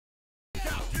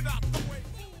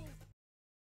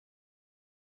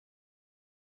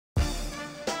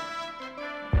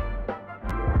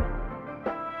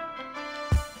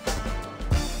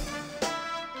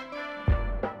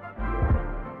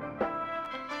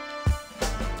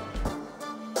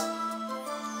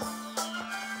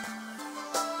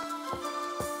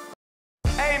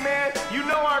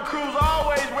crew's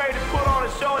always ready to put on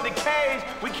a show in the cage.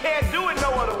 We can't do it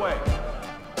no other way.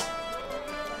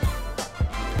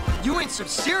 You in some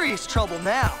serious trouble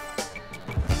now.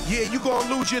 Yeah, you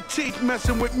gonna lose your teeth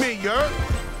messing with me, you heard?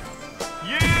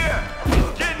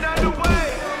 Yeah! Getting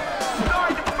underway!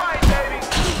 Starting to fight, baby!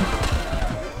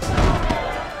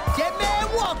 Dead man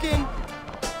walking!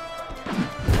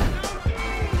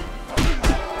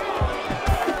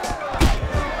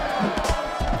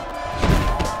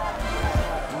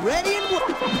 Ready and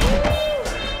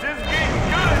This is getting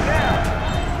good now!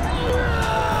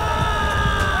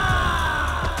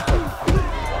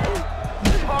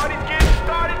 Party's getting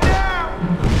started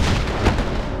now!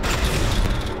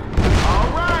 All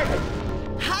right!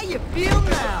 How you feel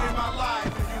now? In my life,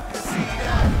 and you can see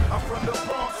that. I'm from the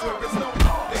Bronx, where it's no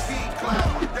the heat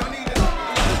cloud. Y'all need to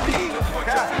put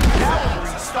your fingers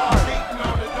out. Start hating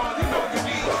on the dawn, you know you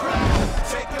need crowd.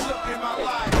 Take a look in my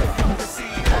life, and you can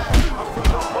see that. I'm from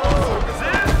the Bronx, where it's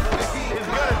no the heat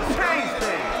cloud. Change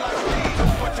things!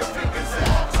 Put your fingers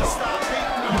out. So stop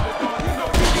hating on the dawn, you know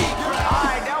you need crowd. All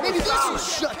right, that Maybe was this will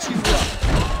solid. shut you up.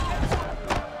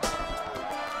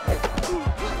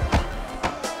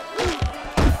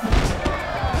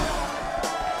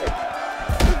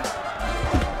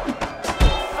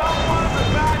 Someone's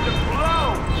about to blow!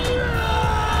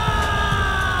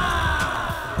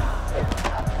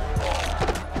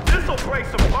 This'll break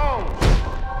some bones!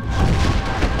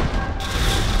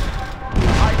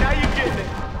 Alright, now you're getting it.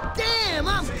 Damn,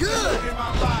 I'm good. In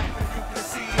my life, and you can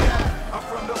see that. I'm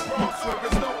from the Bronx, where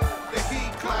it's no the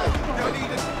heat cloud. Y'all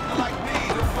need it like me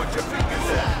to put your fingers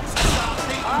out. So stop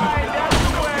hating on Alright, the that's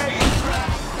the way.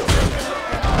 Take a look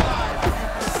in my life, and you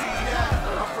can see that.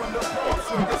 I'm from the Bronx,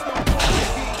 where it's no the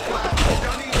heat cloud.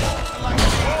 Y'all need it like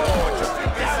me to put your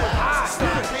fingers out. So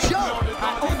stop hating on the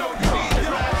dawn, you know you need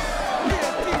crowd.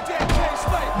 Yeah, DJ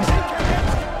K-Slate,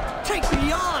 Take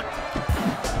me on.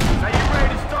 Now you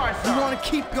ready to start You something? want to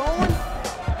keep going?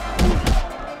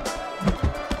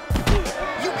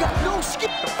 You got no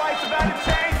skip. The fight's about to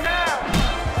change now!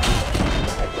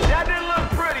 That didn't look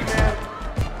pretty, man.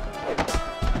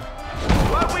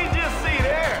 What we just see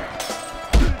there?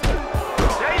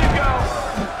 There you go.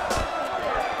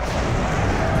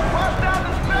 Bust out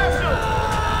the special!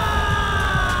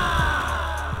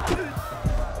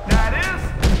 Now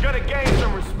this is gonna gain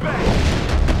some respect.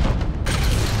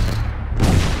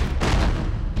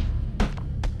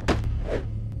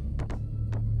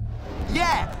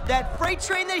 Yeah, that freight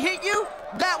train that hit you,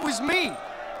 that was me.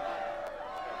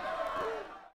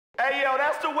 Hey, yo,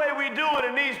 that's the way we do it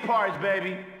in these parts,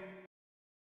 baby.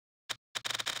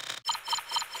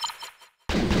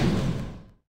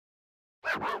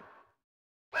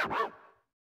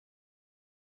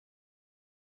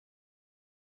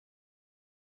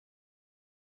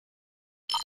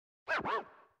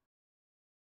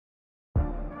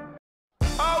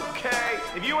 Okay,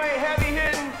 if you ain't heavy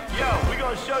hitting, yo, we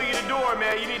gonna show you the door,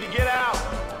 man. You need to get out.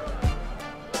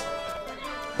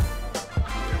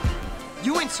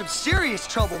 You in some serious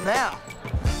trouble now.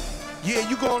 Yeah,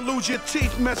 you gonna lose your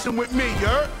teeth messing with me, you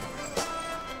heard?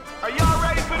 Are y'all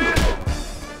ready for this?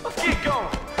 Let's get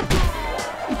going.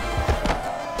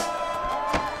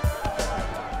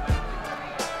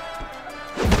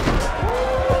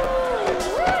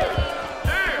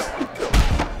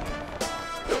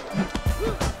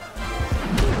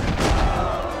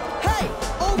 Hey,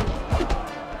 oh,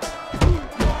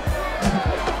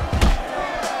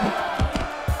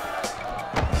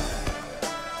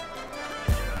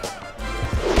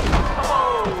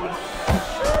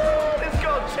 Oh, it's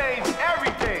gonna change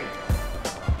everything.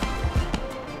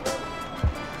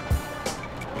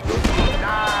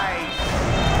 Nice.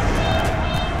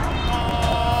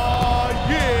 Oh,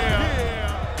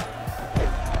 yeah.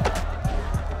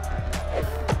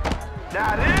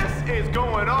 Now this is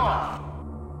going off.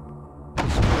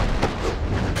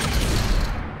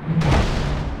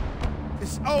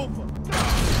 It's over.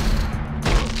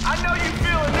 I know you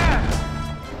feeling that.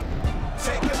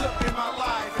 Take a look in my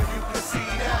life, and you can see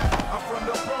that. I'm from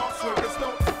the Bronx, where it's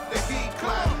no the heat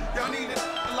cloud. Y'all need it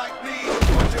like me to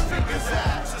put your fingers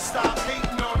out. So stop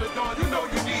hating on the dawn, you know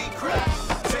you need crap.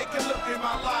 Take a look in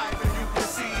my life, and you can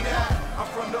see that. I'm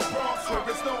from the Bronx, where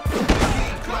it's no the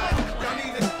heat cloud. Y'all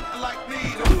need it like me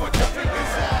to put your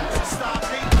fingers out. So stop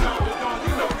hating on the dawn,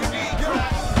 you know you need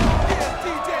crap. Yeah,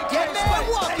 DJ dead man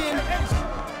walking.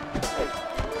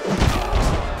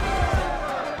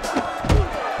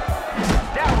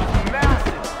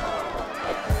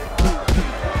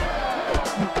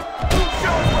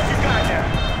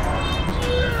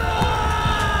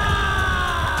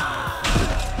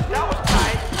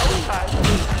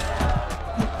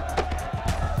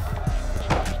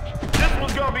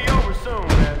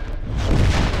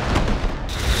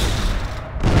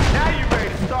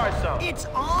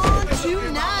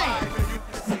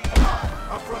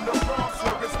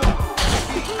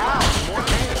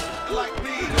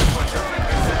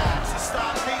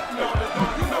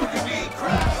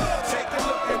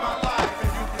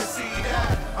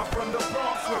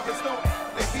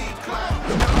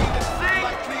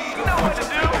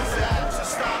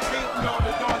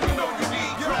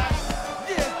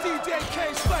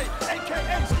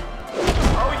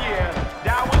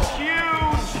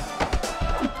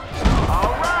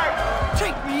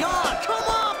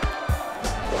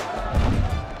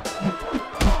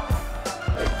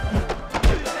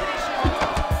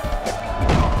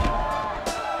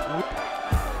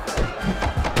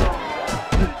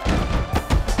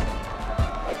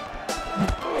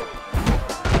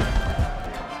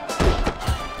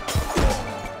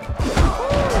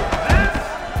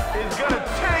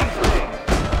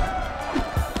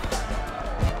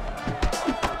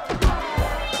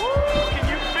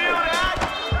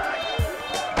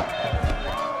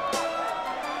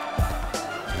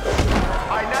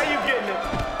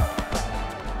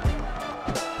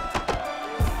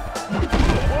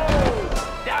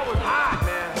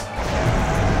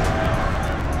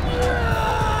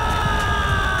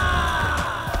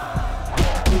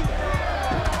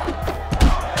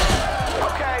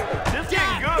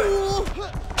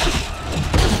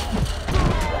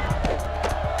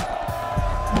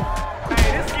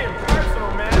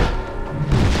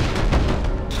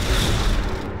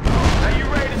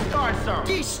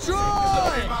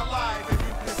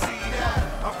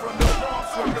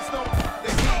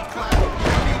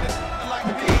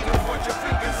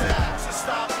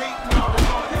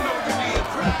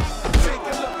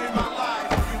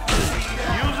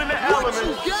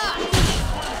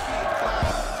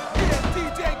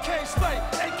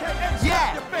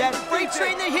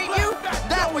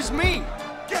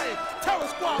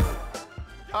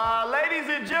 Ladies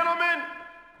and gentlemen,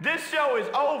 this show is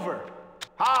over.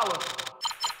 Holla.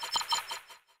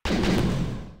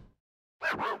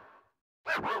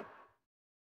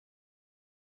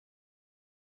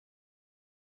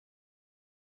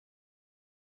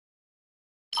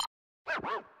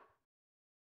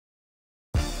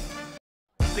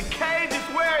 The cage is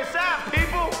where it's at,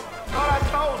 people. Thought I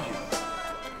told you.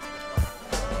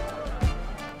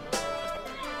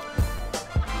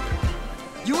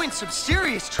 You in some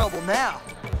serious trouble now.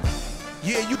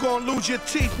 Yeah, you gonna lose your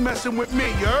teeth messing with me,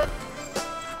 you heard?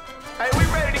 Hey, we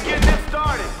ready to get this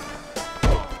started.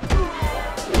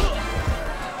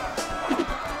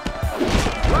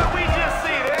 What we just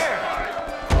see there?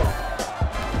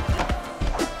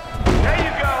 There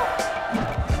you go.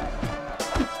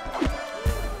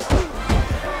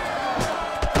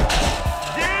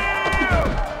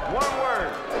 Damn! One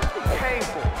word.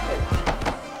 Painful.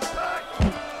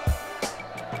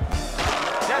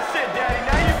 That's it, Daddy.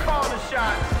 Now you call the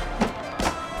shots.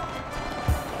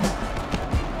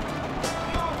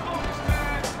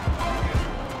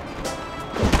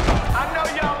 I know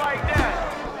y'all like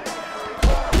that.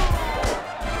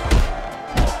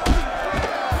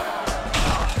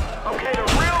 Okay, the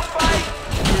real fight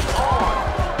is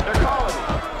on. They're calling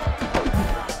it.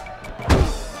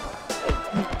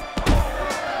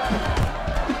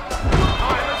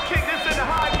 All right, let's kick this into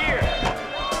high gear.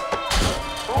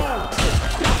 Ooh,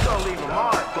 that's gonna leave a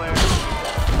mark, Claire.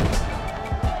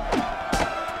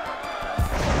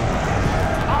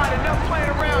 All right, enough playing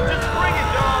around. Just bring it,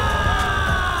 dog.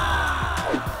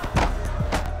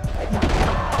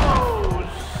 Oh,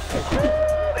 shit.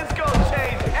 It's gonna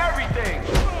change everything.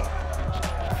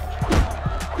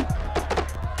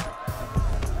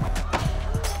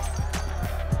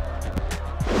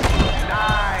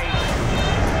 Nice.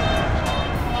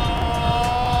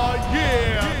 Oh,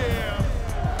 yeah.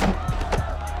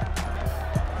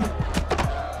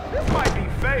 This might be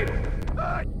fatal.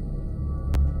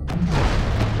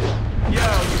 Yo,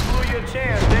 you blew your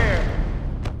chance there.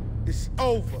 It's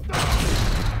over.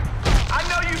 I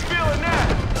know you feeling that.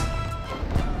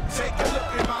 Take a look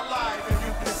at my life and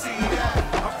you can see that.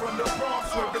 I'm from the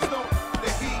Bronx where there's no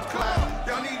the heat clap.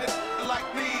 Y'all need it like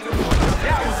me to put your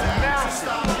That was fingers out. massive. So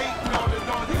stop hating on it,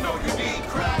 on you know you need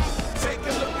crack. Take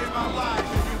a look at my life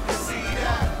and you can see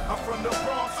that. I'm from the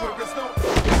Bronx where there's no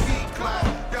the heat clap.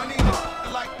 Y'all need it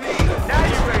like me to put Now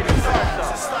you your ready to fingers start out.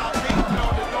 So something. stop hating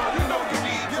on it, on you know you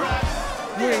need crack.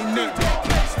 You ain't nothing.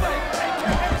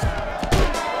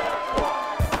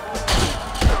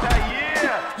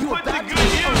 Yeah, You put the about to good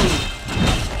get use.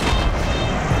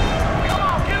 Come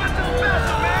on, give it to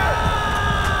special, man.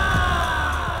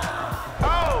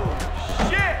 Oh,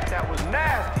 shit, that was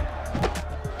nasty.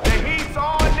 The heat's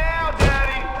on now,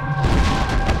 Daddy.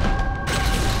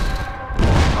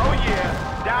 Oh, yeah,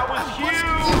 that was huge.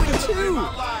 You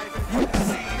My life and you can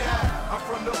see that. I'm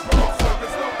from the Bronx where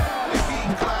there's no the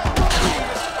heat clap.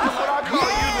 That's what I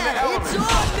call using the Yeah, it's elements.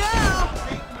 on now.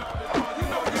 You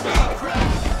know you need crack.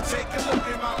 Take a look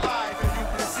at my life and you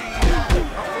can see that.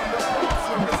 I'm from the Bronx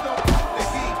where there's no the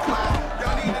heat clap.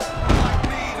 Y'all need it like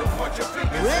me to put your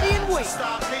fingers Ready out. and wait.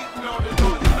 Stop hating on it,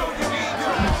 on you know you need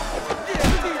crack.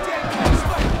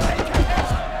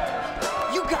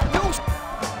 You got no.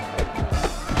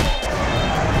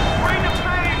 Bring the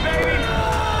pain, baby.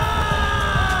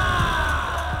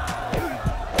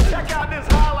 Check out this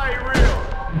highlight reel.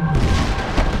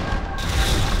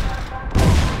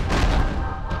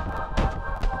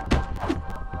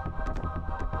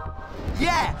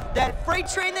 Yeah, that freight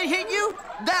train that hit you,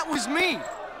 that was me.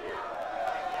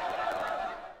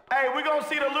 Hey, we gonna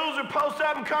see the loser post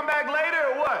up and come back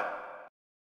later or what?